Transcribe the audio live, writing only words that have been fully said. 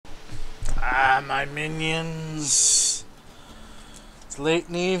My minions. It's late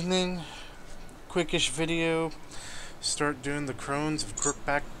in the evening. Quickish video. Start doing the crones of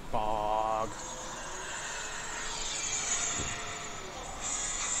Crookback Bog.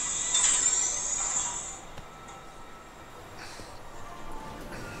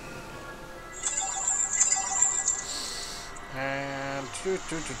 And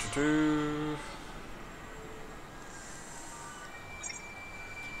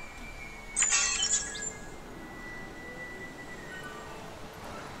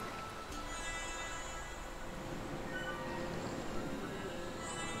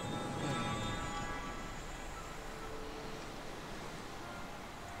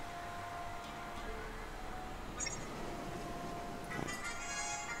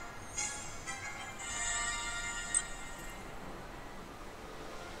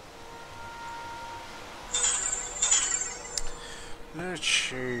let's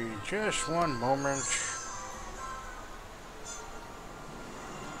see, just one moment.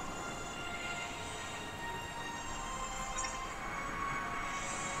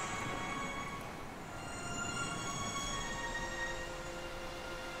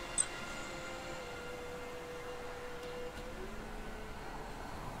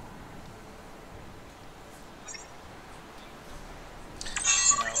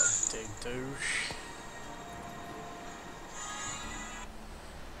 I'll take those.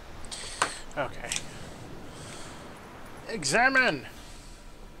 Okay. Examine!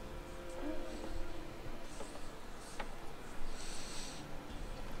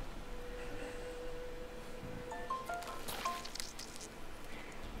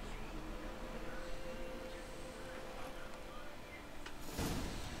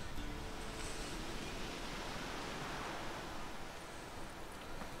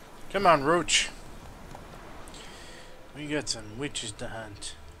 Come on, Roach. We got some witches to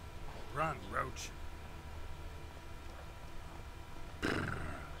hunt. Run, Roach.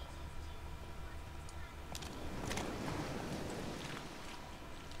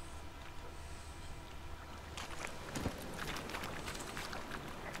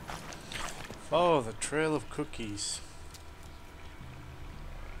 Follow the trail of cookies.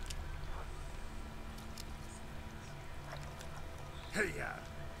 Hey, ya.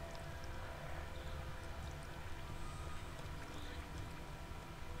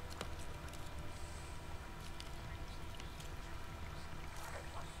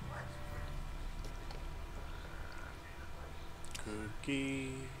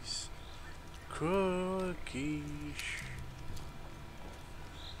 Cookies, cookies,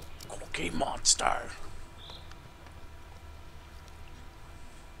 Cookie Monster.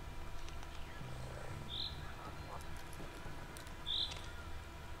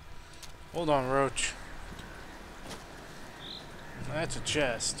 Hold on, Roach. That's a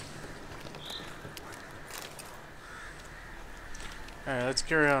chest. Alright, let's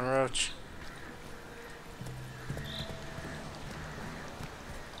carry on, Roach.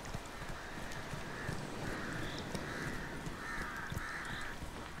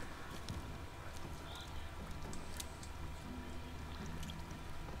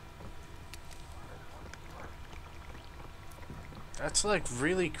 That's like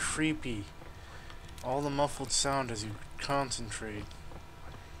really creepy. All the muffled sound as you concentrate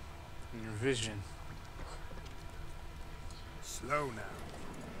in your vision. Slow now.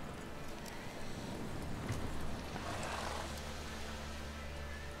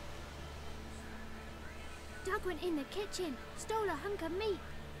 Doug went in the kitchen, stole a hunk of meat.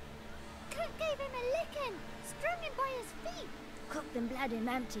 Cook gave him a licking, strung him by his feet. Cooked and bled him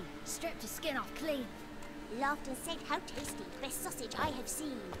empty, stripped his skin off clean. Laughed and said, "How tasty, best sausage I have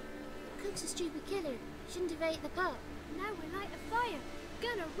seen." Cook's a stupid killer, shouldn't have ate the pup. Now we light a fire,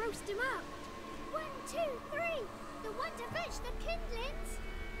 gonna roast him up. 1, 2, 3, the one to fetch the kindlings.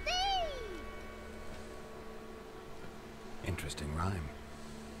 Thee! Interesting rhyme.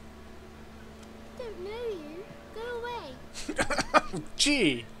 Don't know you. Go away.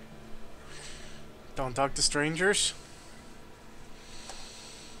 Gee! Don't talk to strangers.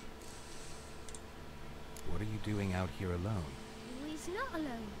 What are you doing out here alone? We's not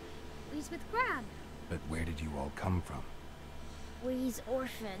alone. We's with Gran. But where did you all come from? We's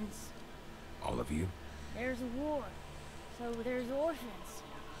orphans. All of you? There's a war, so there's orphans.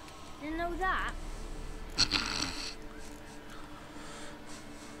 Didn't know that?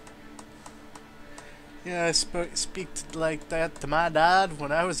 Yeah, I speak like that to my dad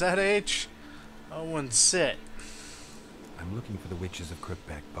when I was that age. I wouldn't sit. I'm looking for the witches of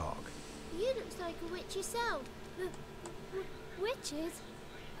Crookback Bog. You looks like a witch yourself. The witches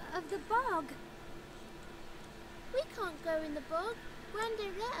of the bog. We can't go in the bog. Gran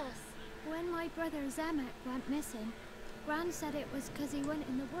don't let us. When my brother Zemek went missing, Gran said it was 'cause he went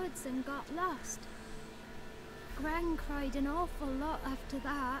in the woods and got lost. Gran cried an awful lot after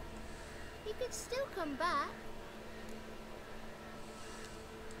that. He could still come back.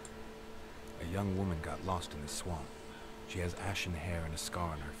 A young woman got lost in the swamp. She has ashen hair and a scar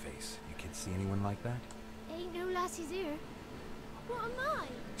on her face. You kids see anyone like that? Ain't no lassies here. What am I?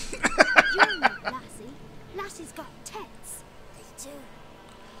 You're not Lassie. Lassie's got tits. They do. I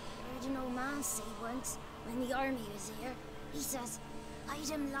heard an old man say once, when the army was here, he says, "I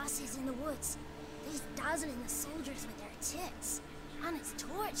them lassies in the woods. They's dazzling the soldiers with their tits. And it's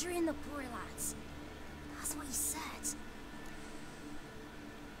torturing the poor lads." That's what he said.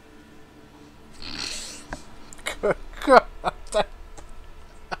 God.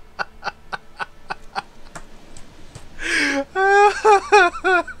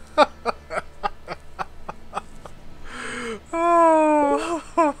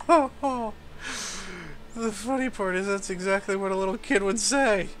 Oh. The funny part is that's exactly what a little kid would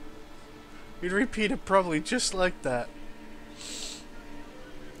say. You'd repeat it probably just like that.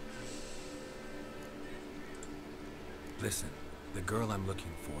 Listen, the girl I'm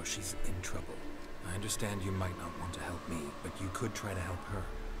looking for, she's in trouble. I understand you might not want to help me, but you could try to help her.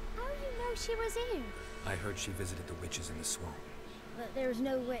 How you know she was here? I heard she visited the witches in the swamp. But there's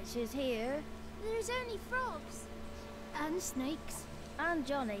no witches here. There's only frogs. And snakes. And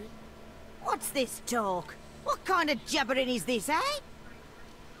Johnny. What's this talk? What kind of jabbering is this, eh?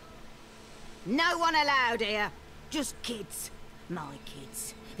 No one allowed here. Just kids. My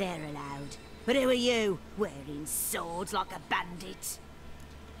kids. They're allowed. But who are you, wearing swords like a bandit?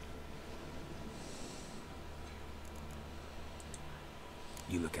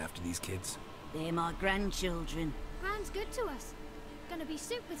 You look after these kids? They're my grandchildren. Gran's good to us. Gonna be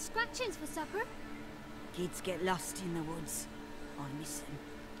soup with scratchings for supper. Kids get lost in the woods. I miss them.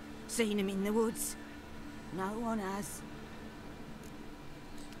 Seen them in the woods. No one has.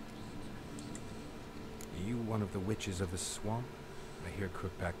 Are you one of the witches of the swamp? I hear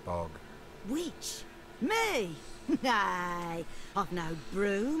Crookback Bog. Witch? Me? Nay, I've no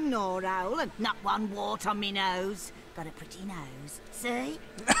broom nor owl and not one wart on me nose. Got a pretty nose, see?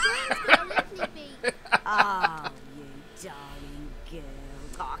 Got a lovely beak. Oh, you darling girl.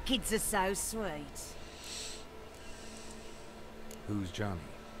 Oh, kids are so sweet. Who's Johnny?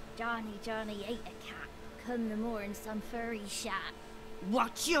 Johnny ate a cat. Come the more in some furry shat.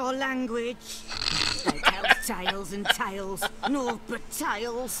 Watch your language. They tell tales and tales, naught but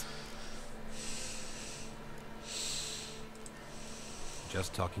tales.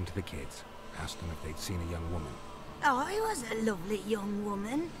 Just talking to the kids. Asked them if they'd seen a young woman. I was a lovely young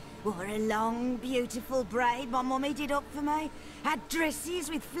woman. Wore a long, beautiful braid my mummy did up for me. Had dresses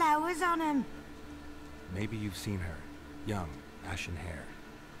with flowers on them. Maybe you've seen her. Young, ashen hair.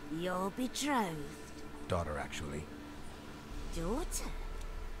 Your betrothed Daughter, actually. daughter?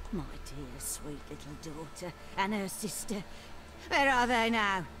 My dear, sweet little daughter and her sister. Where are they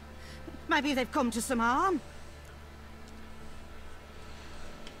now? Maybe they've come to some harm.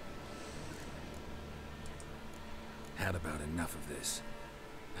 Had about enough of this.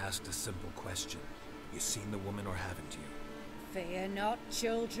 Asked a simple question. You seen the woman or haven't you? Fear not,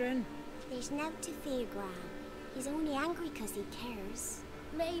 children. There's no to fear, Gran. He's only angry 'cause he cares.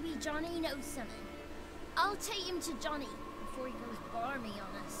 Maybe Johnny knows something. I'll take him to Johnny before he goes barmy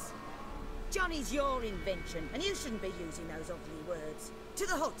on us. Johnny's your invention, and you shouldn't be using those ugly words. To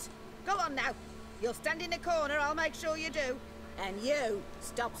the hut. Go on now. You'll stand in the corner, I'll make sure you do. And you,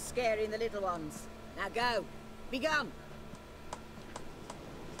 stop scaring the little ones. Now go. Be gone.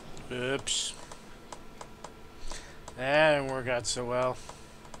 Oops. That didn't work out so well.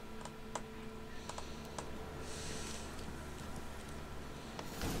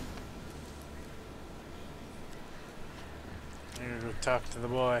 I'm gonna go talk to the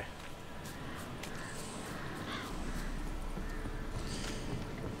boy.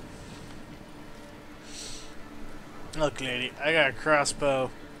 Look, lady, I got a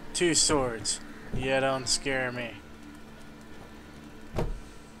crossbow, 2 swords. You don't scare me.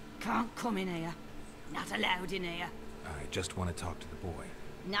 Can't come in here. Not allowed in here. I just want to talk to the boy.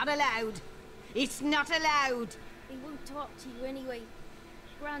 Not allowed. It's not allowed. He won't talk to you anyway.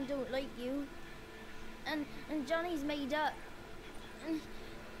 Gran don't like you. And Johnny's made up.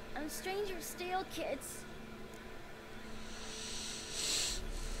 And strangers steal kids.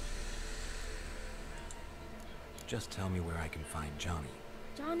 Just tell me where I can find Johnny.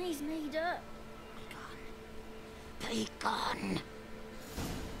 Johnny's made up. Be gone.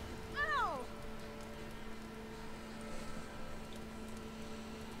 Ow!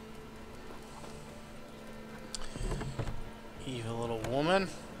 Evil little woman.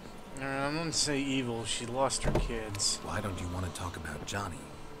 I wouldn't say evil. She lost her kids. Why don't you want to talk about Johnny?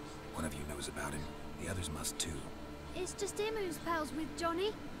 One of you knows about him. The others must too. It's just him who's pals with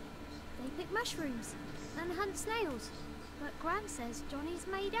Johnny. They pick mushrooms and hunt snails. But Gran says Johnny's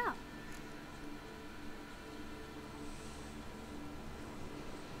made up.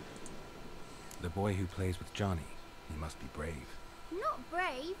 The boy who plays with Johnny. He must be brave. Not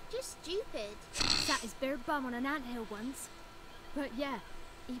brave, just stupid. Sat his bare bum on an anthill once. But yeah,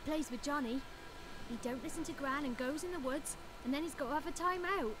 he plays with Johnny. He don't listen to Gran and goes in the woods, and then he's got to have a time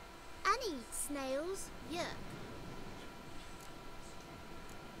out. And eats snails. Yuck.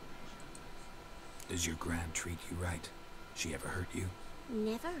 Does your Gran treat you right? She ever hurt you?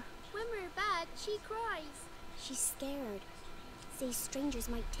 Never. When we're bad, she cries. She's scared. Says strangers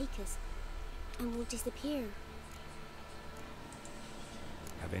might take us and we'll disappear.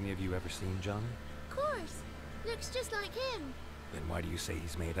 Have any of you ever seen Johnny? Of course. Looks just like him. Then why do you say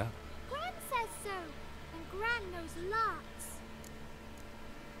he's made up? Gran says so. And Gran knows lots.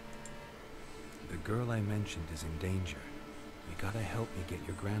 The girl I mentioned is in danger. You gotta help me get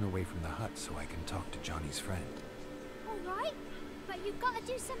your Gran away from the hut so I can talk to Johnny's friend. Alright, but you've got to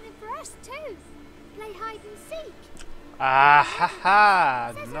do something for us too. Play hide and seek. Ah ha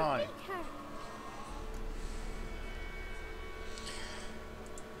ha! Says we'll Nice. beat her.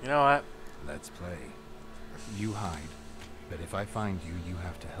 You know what? Let's play. You hide, but if I find you, you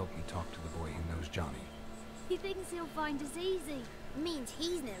have to help me talk to the boy who knows Johnny. He thinks he'll find us easy. Means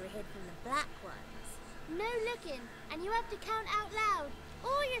he's never hid from the black ones. No looking, and you have to count out loud.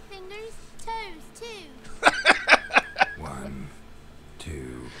 All your fingers, toes too. 1,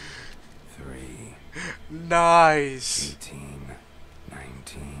 2, 3, Nice. 18,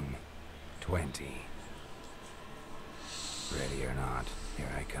 19, 20. Ready or not, here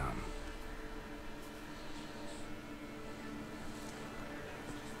I come.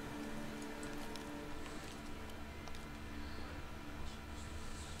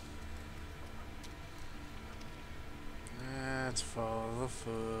 Let's follow the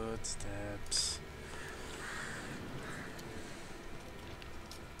footsteps.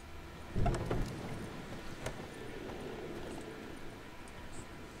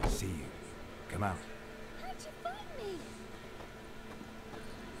 See you. Come out. How'd you find me?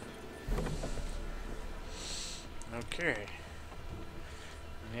 Okay.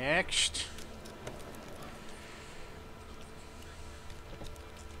 Next.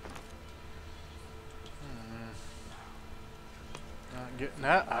 Not getting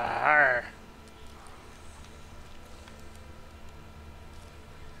that. Arr.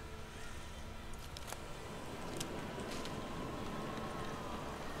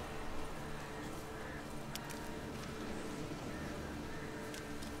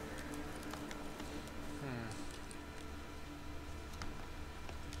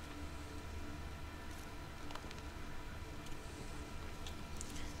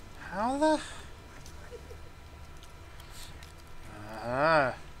 How the?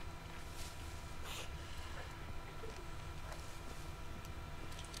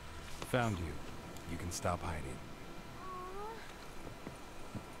 Found you. You can stop hiding.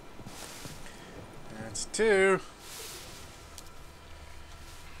 That's 2.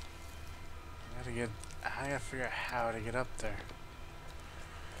 I gotta figure out how to get up there.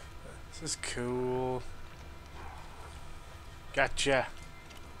 This is cool. Gotcha.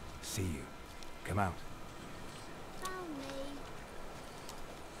 See you. Come out. Found me.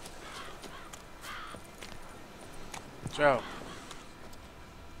 Joe.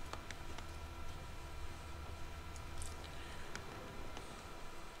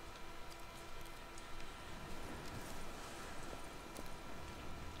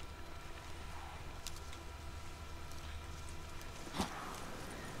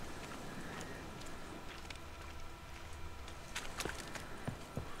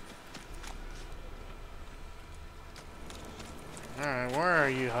 Alright, where are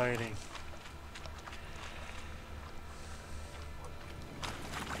you hiding?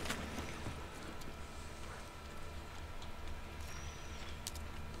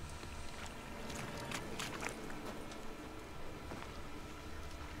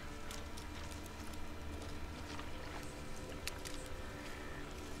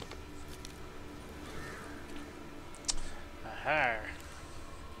 Aha.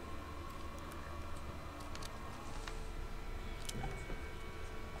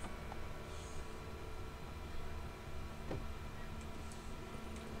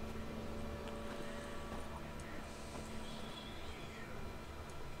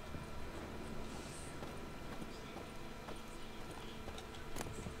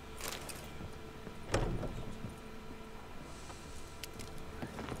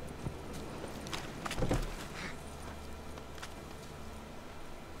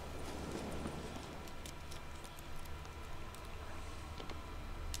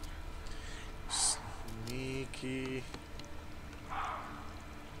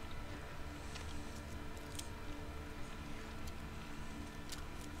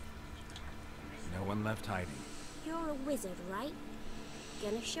 soft hiding. You're a wizard, right?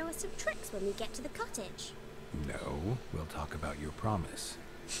 Gonna show us some tricks when we get to the cottage. No, we'll talk about your promise.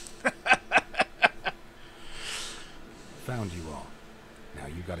 Found you all. Now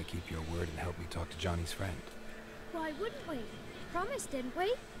you gotta keep your word and help me talk to Johnny's friend. Why wouldn't we? Promised, didn't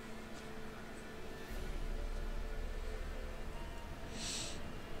we?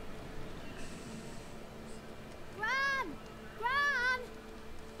 Gran! Gran!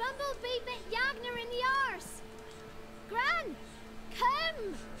 Bumblebee bit Yagner in the arse! Gran!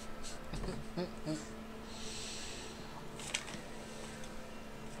 Come!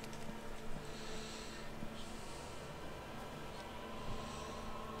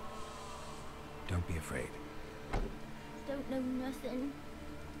 Don't be afraid. Don't know nothing.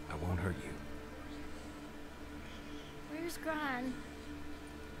 I won't hurt you. Where's Gran?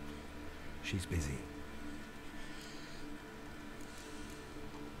 She's busy.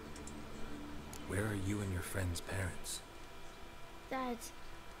 Where are you and your friend's parents? Dad.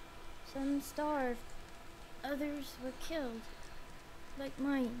 Some starved. Others were killed. Like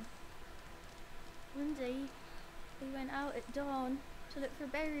mine. One day, we went out at dawn to look for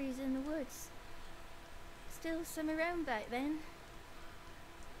berries in the woods. Still some around back then.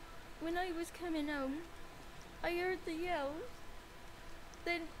 When I was coming home, I heard the yells.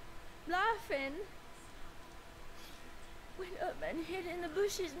 Then, laughing, went up and hid in the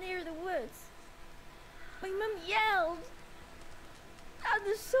bushes near the woods. My mum yelled, and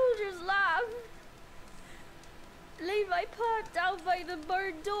the soldiers laughed. Laid my pa down by the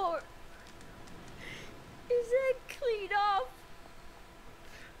barn door. His head clean off.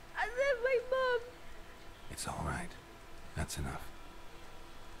 And then my mum. It's all right. That's enough.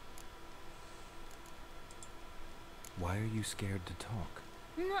 Why are you scared to talk?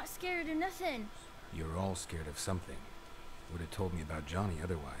 I'm not scared of nothing. You're all scared of something. Would have told me about Johnny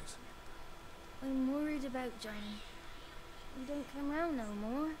otherwise. I'm worried about Johnny. He don't come round no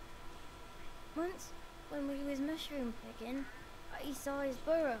more. Once, when we was mushroom picking, I saw his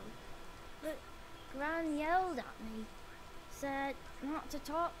burrow. But Gran yelled at me. Said not to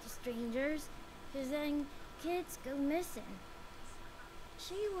talk to strangers, 'cause then kids go missing.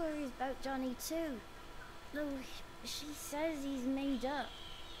 She worries about Johnny too, though she says he's made up.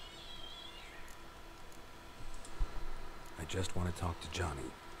 I just want to talk to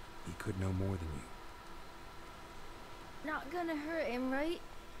Johnny. He could know more than you. Not gonna hurt him, right?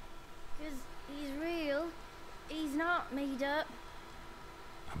 'Cause he's real. He's not made up.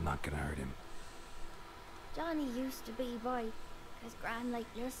 I'm not gonna hurt him. Johnny used to be boy, 'cause Gran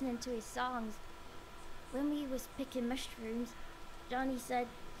liked listening to his songs. When we was picking mushrooms, Johnny said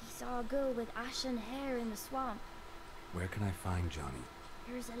he saw a girl with ashen hair in the swamp. Where can I find Johnny?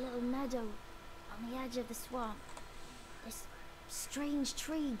 There's a little meadow on the edge of the swamp. This strange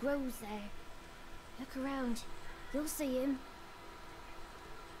tree grows there. Look around. You'll see him.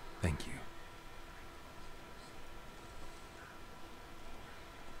 Thank you.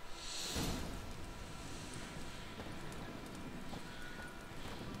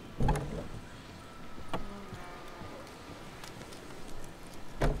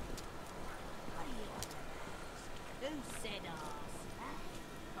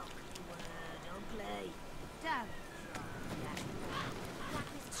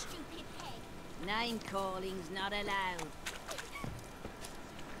 Name calling's not allowed.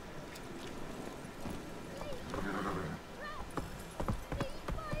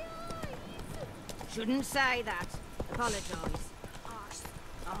 Shouldn't say that. Apologise.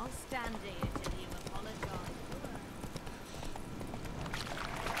 I'll stand here till you apologise.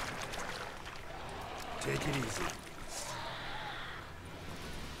 Take it easy.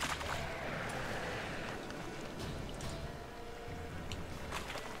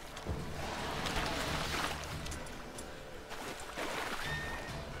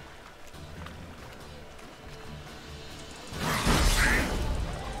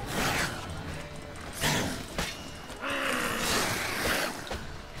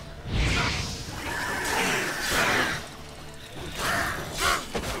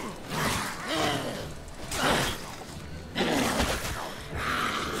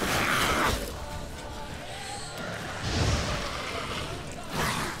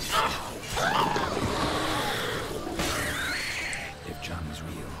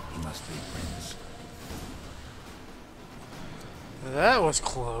 That was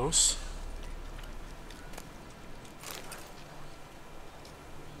close.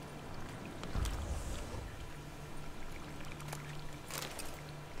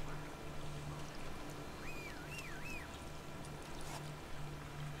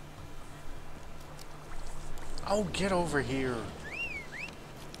 Oh, get over here.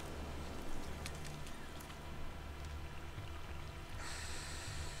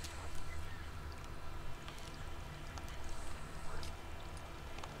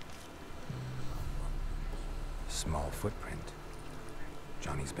 small footprint.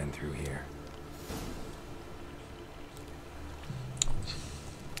 Johnny's been through here.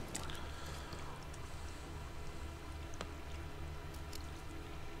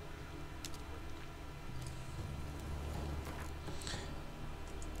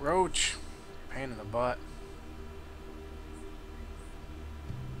 Roach. Pain in the butt.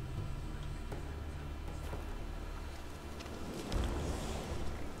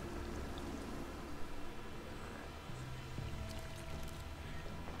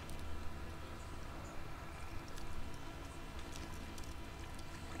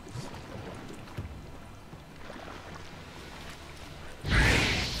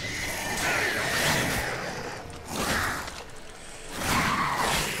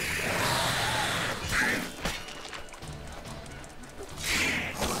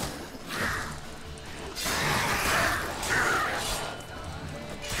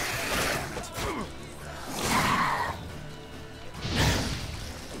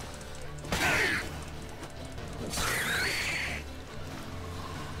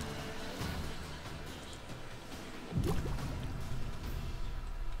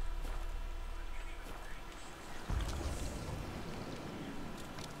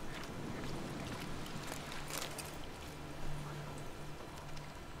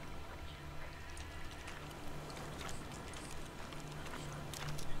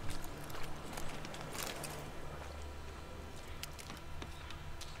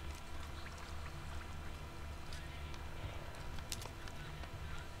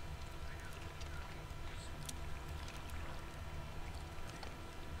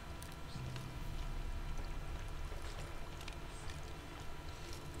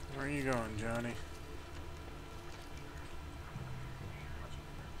 Where are you going, Johnny?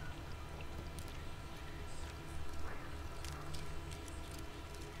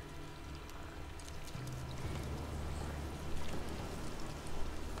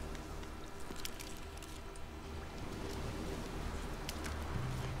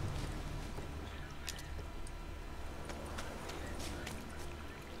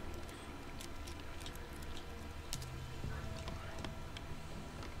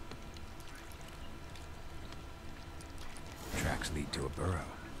 Lead to a burrow.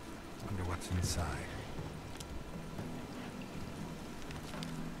 Wonder what's inside.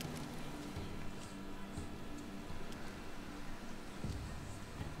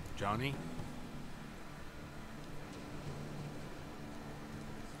 Johnny?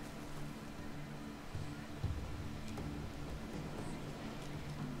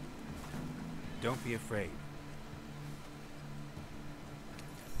 Don't be afraid.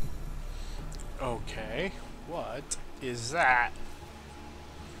 Okay, what is that?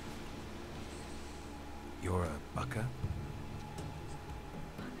 You're a bucka?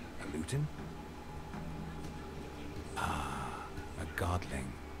 A luton? Ah, a godling.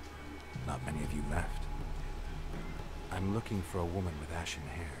 Not many of you left. I'm looking for a woman with ashen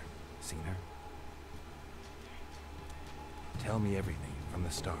hair. Seen her? Tell me everything from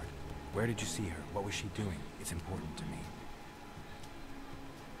the start. Where did you see her? What was she doing? It's important to me.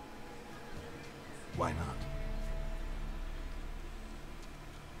 Why not?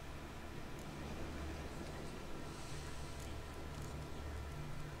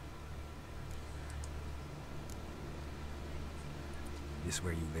 This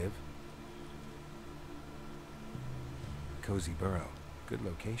where you live? Cozy burrow. Good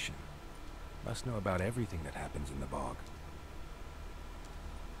location. Must know about everything that happens in the bog.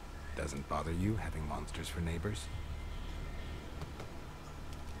 Doesn't bother you having monsters for neighbors?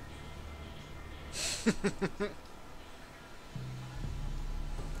 You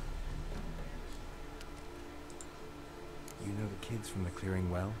know the kids from the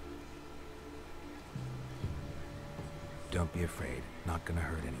clearing well? Don't be afraid. Not gonna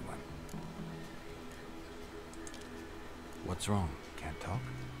hurt anyone. What's wrong? Can't talk?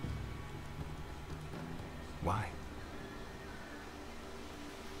 Why?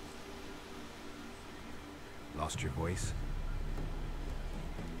 Lost your voice?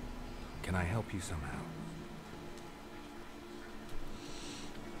 Can I help you somehow?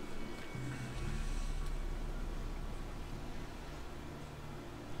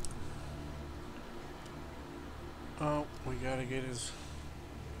 Oh, we gotta get his...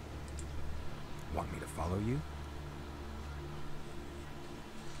 Want me to follow you?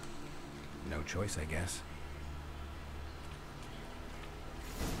 No choice, I guess.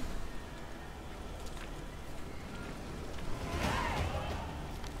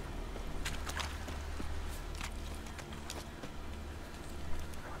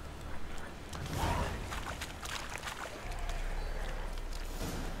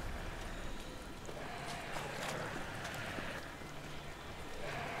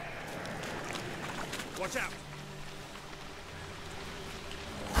 Watch out!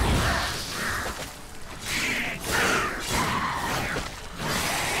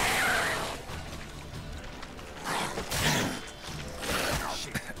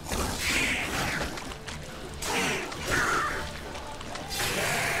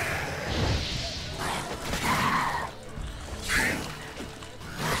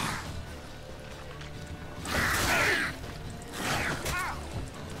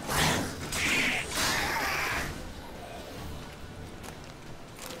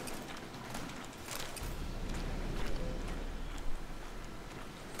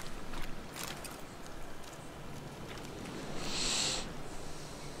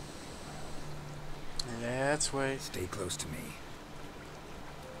 Let's wait. Stay close to me.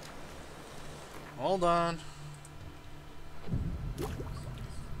 Hold on.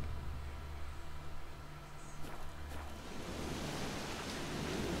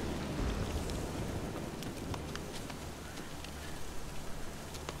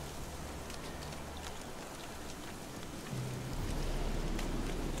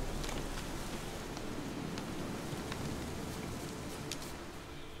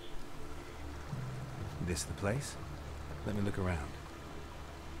 This the place? Let me look around.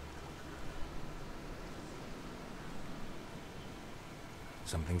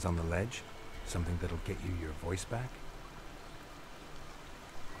 Something's on the ledge? Something that'll get you your voice back?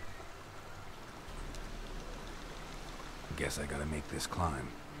 Guess I gotta make this climb.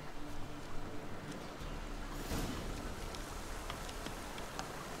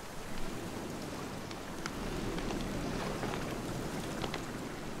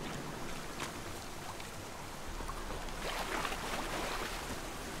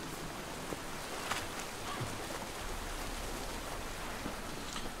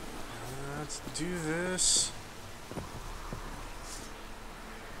 Let's do this.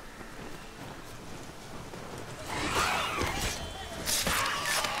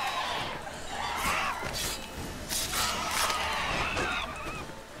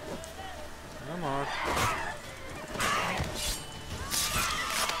 Come on.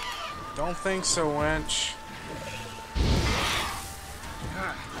 Don't think so, wench.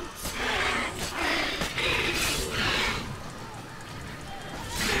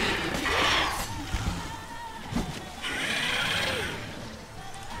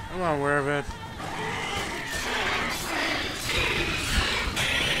 I'm not aware of it.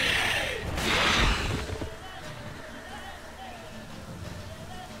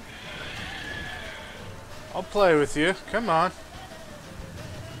 I'll play with you. Come on.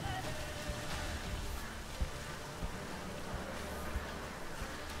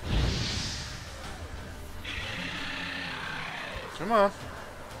 Come on.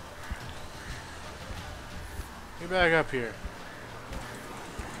 Get back up here.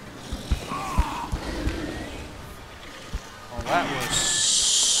 Oh, that was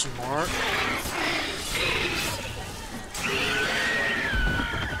smart.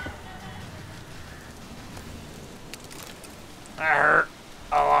 That hurt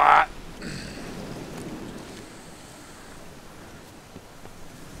a lot.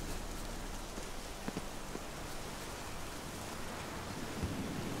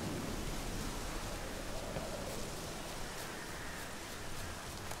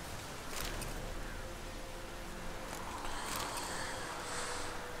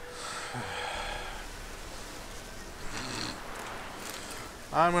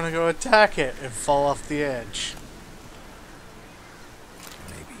 I'm gonna go attack it and fall off the edge.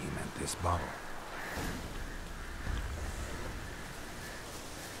 Maybe he meant this bottle.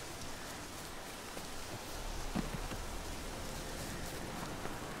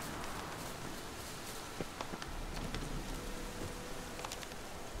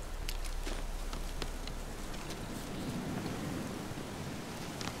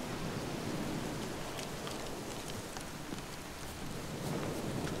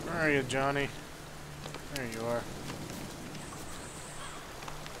 Where are you, Johnny? There you are.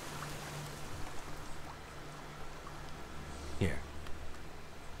 Here.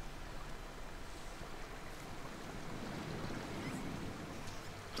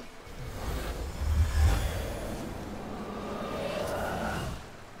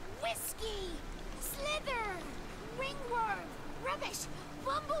 Whiskey! Slither! Ringworm! Rubbish!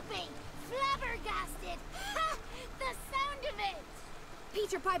 Bumblebee! Flabbergasted! Ha! The sound of it!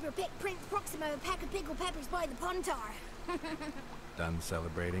 Peter Piper picked Prince Proximo a pack of pickled peppers by the puntar. Done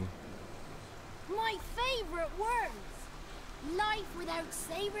celebrating? My favorite words! Life without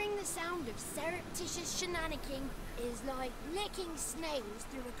savoring the sound of surreptitious shenanigans is like licking snails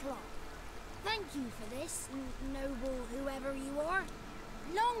through a cloth. Thank you for this, noble whoever you are.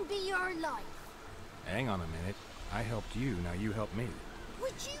 Long be your life. Hang on a minute. I helped you, now you help me.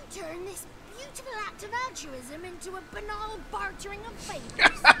 Would you turn this beautiful act of altruism into a banal bartering of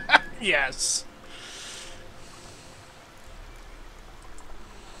favors? Yes.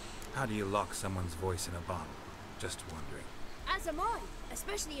 How do you lock someone's voice in a bottle? Just wondering. As am I,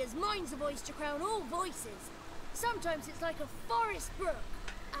 especially as mine's a voice to crown all voices. Sometimes it's like a forest brook,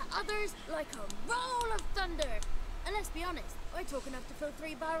 at others like a roll of thunder. And let's be honest, I talk enough to fill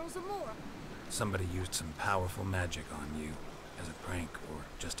 3 barrels or more. Somebody used some powerful magic on you, as a prank or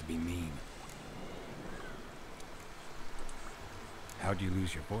just to be mean. How'd you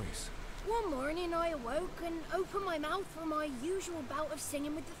lose your voice? One morning I awoke and opened my mouth for my usual bout of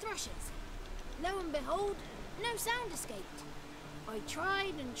singing with the thrushes. Lo and behold, no sound escaped. I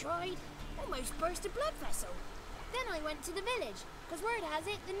tried and tried, almost burst a blood vessel. Then I went to the village, because word has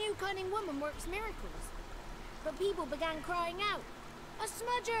it the new cunning woman works miracles. But people began crying out, "A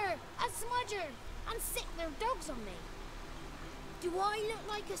smudger! A smudger!" and sick their dogs on me. Do I look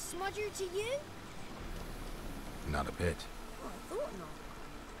like a smudger to you? Not a bit. Oh, I thought not.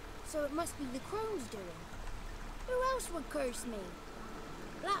 So it must be the crone's doing. Who else would curse me?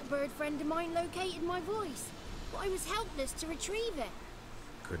 Blackbird friend of mine located my voice, but I was helpless to retrieve it.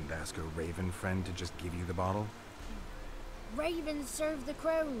 Couldn't ask a raven friend to just give you the bottle? Ravens serve the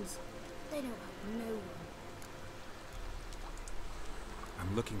crones. They don't have no one.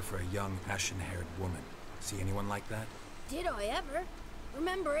 I'm looking for a young, ashen-haired woman. See anyone like that? Did I ever?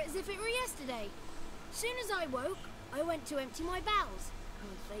 Remember it as if it were yesterday. Soon as I woke, I went to empty my bowels.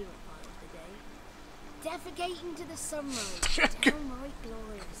 My favourite part of the day. Defecating to the sunrise. Downright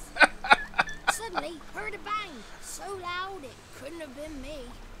glorious. Suddenly, heard a bang. So loud it couldn't have been me.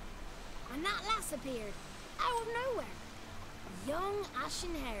 And that lass appeared. Out of nowhere. Young,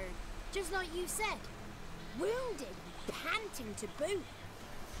 ashen-haired. Just like you said. Wounded, panting to boot.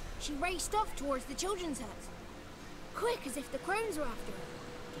 She raced off towards the children's hut. Quick as if the crones were after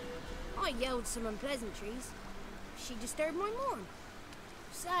her. I yelled some unpleasantries. She disturbed my morn.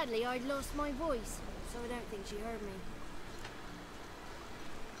 Sadly, I'd lost my voice, so I don't think she heard me.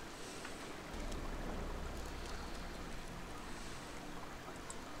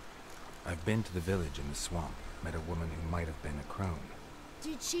 I've been to the village in the swamp. Met a woman who might have been a crone.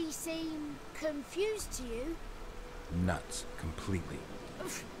 Did she seem confused to you? Nuts. Completely.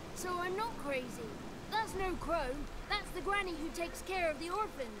 So I'm not crazy. That's no crone. That's the granny who takes care of the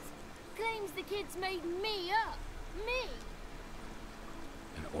orphans. Claims the kids made me up. Me!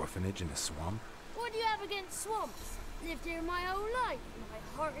 An orphanage in a swamp? What do you have against swamps? Lived here my whole life, and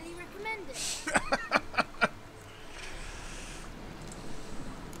I heartily recommend it.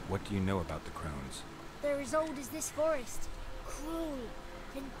 What do you know about the crones? They're as old as this forest. Cruel,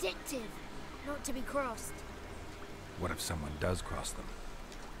 vindictive, not to be crossed. What if someone does cross them?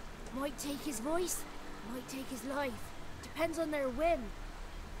 Might take his voice, might take his life. Depends on their whim.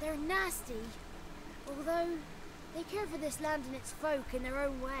 They're nasty, although they care for this land and its folk in their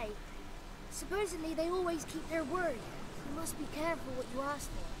own way. Supposedly they always keep their word. You must be careful what you ask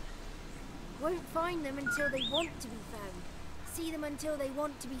for. Won't find them until they want to be found. See them until they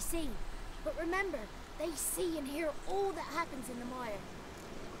want to be seen. But remember, they see and hear all that happens in the mire.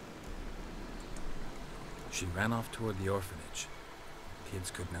 She ran off toward the orphanage.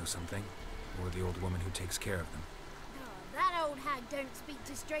 Kids could know something, or the old woman who takes care of them. Oh, that old hag don't speak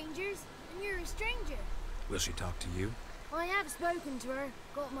to strangers, and you're a stranger. Will she talk to you? I have spoken to her,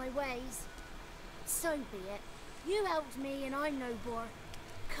 got my ways. So be it. You helped me and I'm no bore.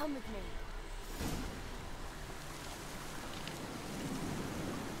 Come with me.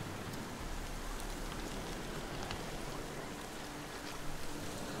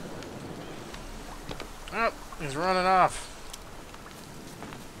 Oh, he's running off.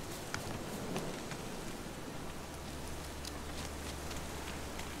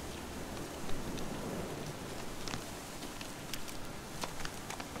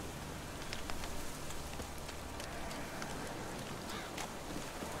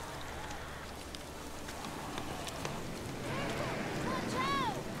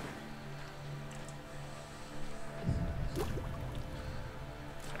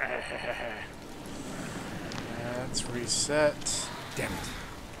 Let's reset. Damn it.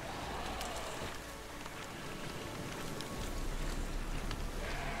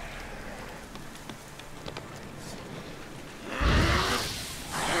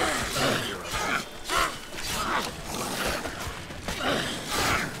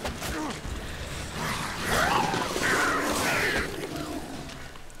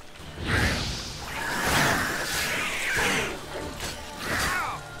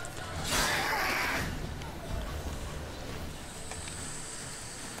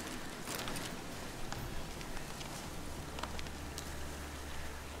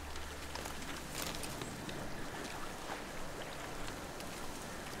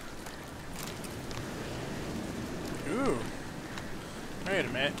 Wait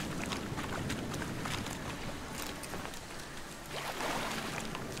a minute.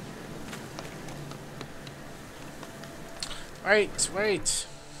 Wait.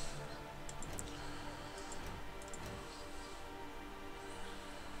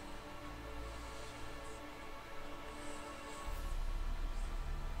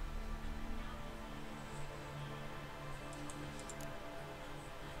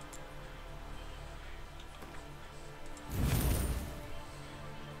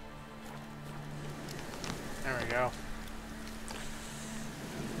 There we go.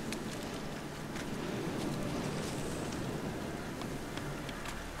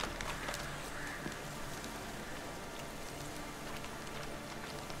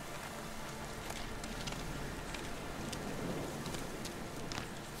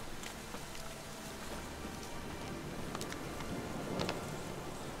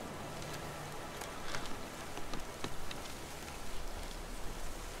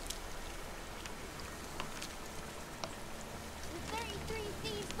 The 33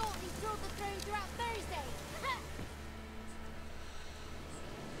 thieves thought they stole the throne throughout Thursday.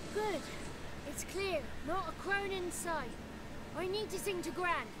 Good. It's clear. Not a crone in sight. I need to sing to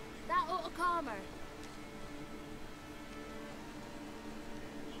Gran. That ought to calm her.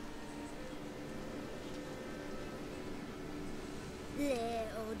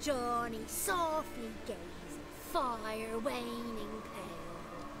 Little Johnny softly gazed, fire waning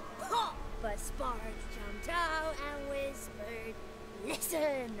pale. Pop! A spark jumped out and whispered,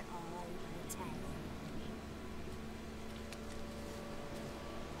 "Listen, I will tell."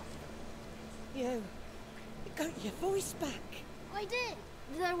 You got your voice back. I did,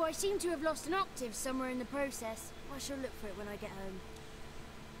 though I seem to have lost an octave somewhere in the process. I shall look for it when I get home.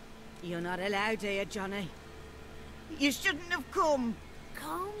 You're not allowed here, Johnny. You shouldn't have come.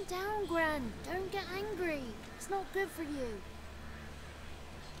 Calm down, Gran. Don't get angry. It's not good for you.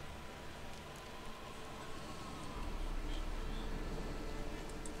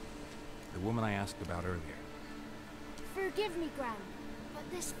 The woman I asked about earlier. Forgive me, Gran, but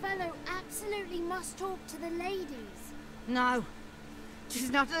this fellow absolutely must talk to the ladies. No, she's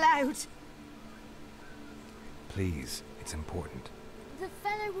not allowed. Please, it's important. The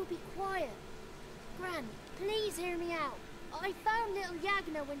fellow will be quiet. Gran, please hear me out. I found little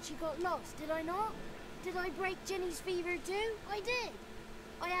Yagna when she got lost, did I not? Did I break Jenny's fever too? I did.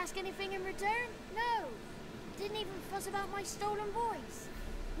 I ask anything in return? No. Didn't even fuss about my stolen voice.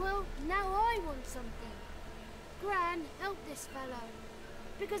 Well, now I want something. Gran, help this fellow.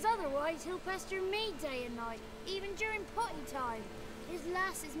 Because otherwise he'll pester me day and night, even during potty time. His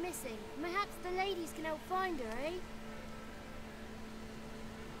lass is missing. Perhaps the ladies can help find her, eh?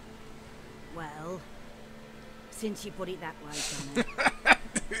 Well, since you put it that way, Johnny,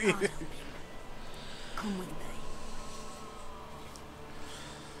 I'll help him. Come with me.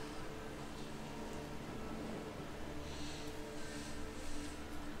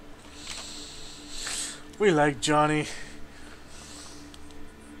 We like Johnny.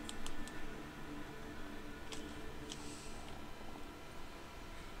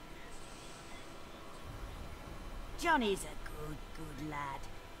 Johnny's a good lad,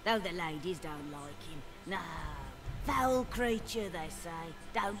 though the ladies don't like him. No, foul creature, they say.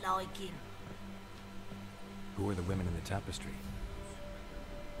 Don't like him. Who are the women in the tapestry?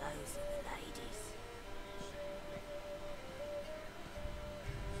 Those are the ladies.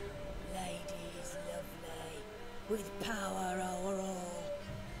 Ladies lovely, with power over all.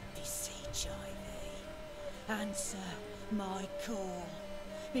 Beseech I thee, answer my call.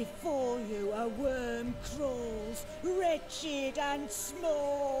 Before you a worm crawls, wretched and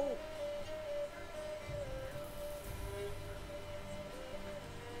small.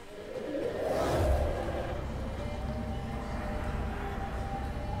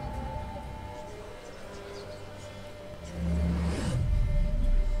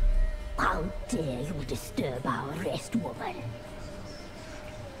 How dare you disturb our rest, woman?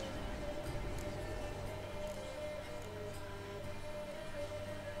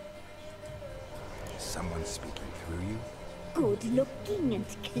 Someone speaking through you? Good looking and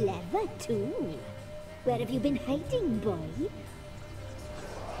clever, too. Where have you been hiding, boy?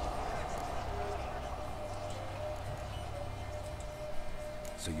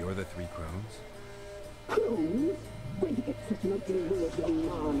 So you're the three crones? Crones? Where'd you get such an ugly word, young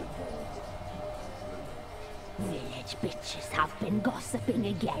man? Village bitches have been gossiping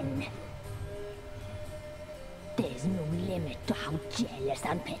again. There's no limit to how jealous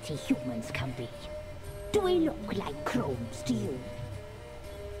and petty humans can be. Do we look like crones to you?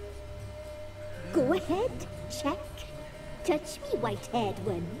 Go ahead, check. Touch me, white-haired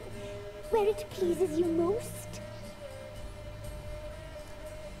one, where it pleases you most.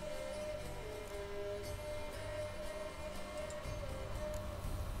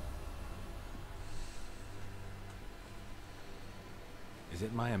 Is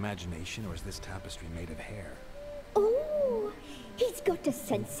it my imagination, or is this tapestry made of hair? Oh, he's got a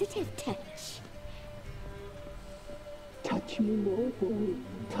sensitive touch. Touch me more, boy.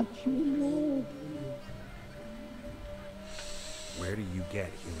 Touch me more. Where do you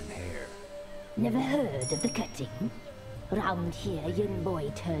get human hair? Never heard of the cutting? Round here, a young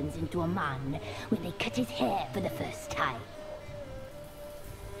boy turns into a man when they cut his hair for the first time.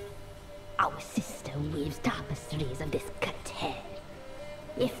 Our sister weaves tapestries of this cut hair.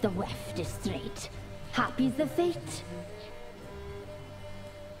 If the weft is straight, happy's the fate.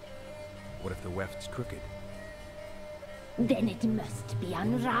 What if the weft's crooked? Then it must be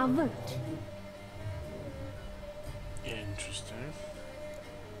unraveled. Interesting.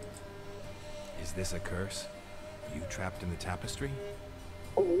 Is this a curse? You trapped in the tapestry?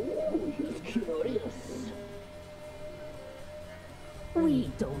 Oh, he's curious. We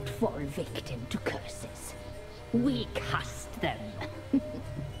don't fall victim to curses. We cast them.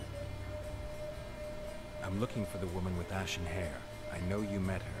 I'm looking for the woman with ashen hair. I know you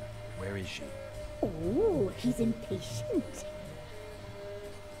met her. Where is she? Oh, he's impatient.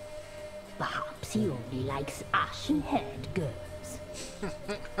 Perhaps he only likes ashen-haired girls.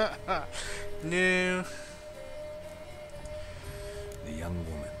 No. The young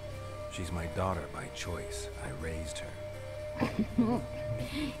woman. She's my daughter by choice. I raised her.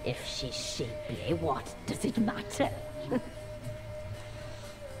 If she's shapely, what does it matter?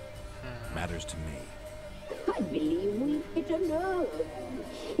 Matters to me. I believe we've hit a nerve.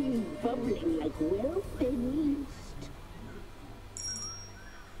 He's bubbling like well-fed yeast.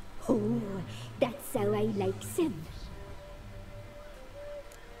 Oh, that's how I like him.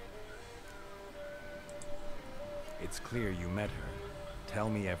 It's clear you met her. Tell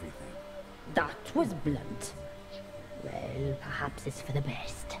me everything. That was blunt. Well, perhaps it's for the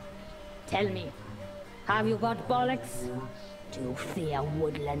best. Tell me, have you got bollocks? Do you fear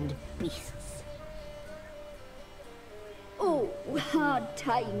woodland beasts? Oh, hard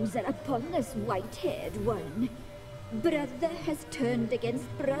times are upon us, white-haired one. Brother has turned against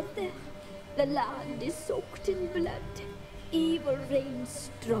brother. The land is soaked in blood. Evil reigns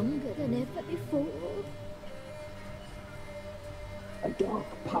stronger than ever before. A dark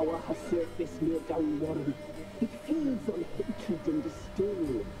power has surfaced near Downwarren. It feeds on hatred and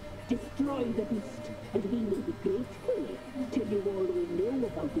disdain. Destroy the beast, and we will be grateful. Tell you all we know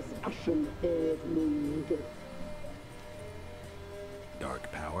about this ashen-haired mood.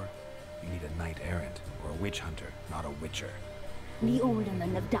 Dark power? You need a knight-errant, or a witch hunter, not a witcher. The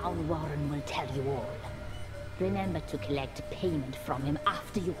alderman of Downwarren will tell you all. Remember to collect payment from him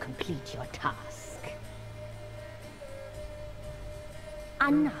after you complete your task.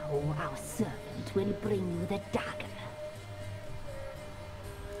 And now our servant will bring you the dagger.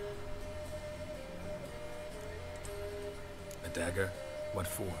 A dagger? What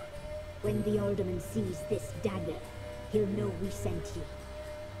for? When the alderman sees this dagger, he'll know we sent you.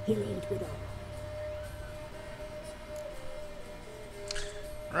 He'll aid with all.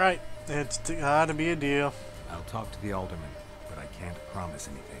 Right. It's gotta be a deal. I'll talk to the alderman, but I can't promise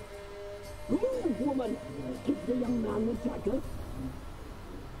anything. Move, woman! Give the young man the dagger.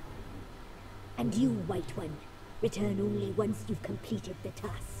 And you, White One, return only once you've completed the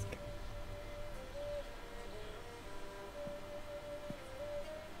task.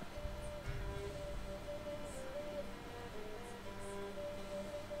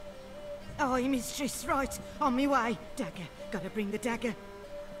 Aye, mistress, right. On me way. Dagger. Gotta bring the dagger.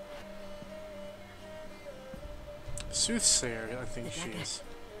 Soothsayer, I think The she dagger. is.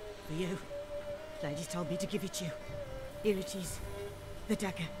 For you. Lady told me to give it you. Here it is. The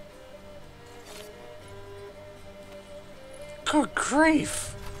dagger. Good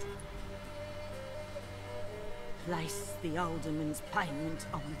grief! Place the alderman's payment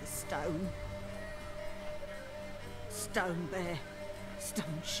on the stone. Stone bear,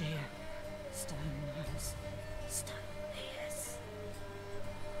 stone shear, stone nose, stone ears.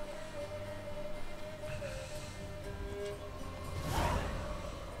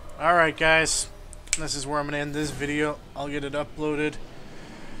 Alright guys, this is where I'm going to end this video. I'll get it uploaded.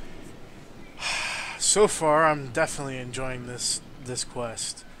 So far, I'm definitely enjoying this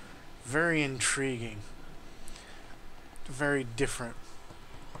quest. Very intriguing. Very different.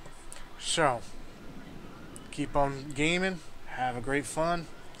 So, keep on gaming. Have a great fun.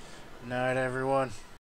 Night, everyone.